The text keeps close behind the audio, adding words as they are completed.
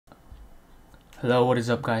Hello, what is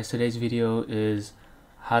up guys? Today's video is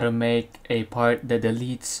how to make a part that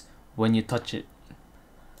deletes when you touch it.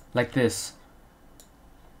 Like this.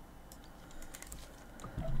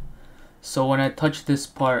 So when I touch this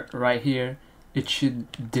part right here, it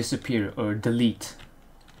should disappear or delete.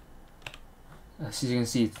 As you can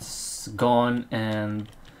see, it's gone and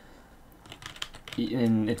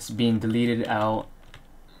it's being deleted out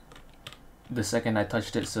the second I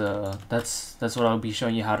touched it. So that's what I'll be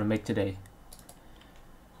showing you how to make today.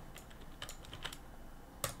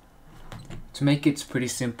 To make it's pretty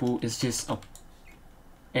simple. It's just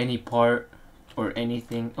any part or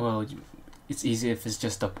anything. Well, it's easy if it's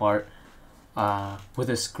just a part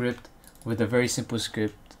with a script, with a very simple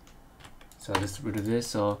script. So let's get rid of this.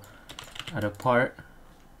 So add a part,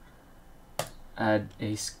 add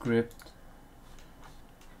a script.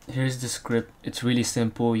 Here's the script. It's really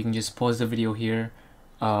simple. You can just pause the video here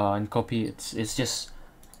and copy it. It's just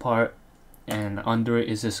part, and under it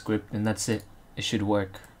is a script, and that's it. It should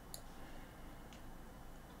work.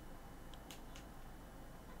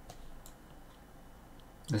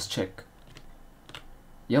 Let's check.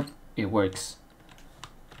 Yep, it works.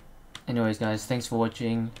 Anyways guys, thanks for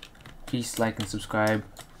watching. Please like and subscribe.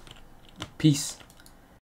 Peace.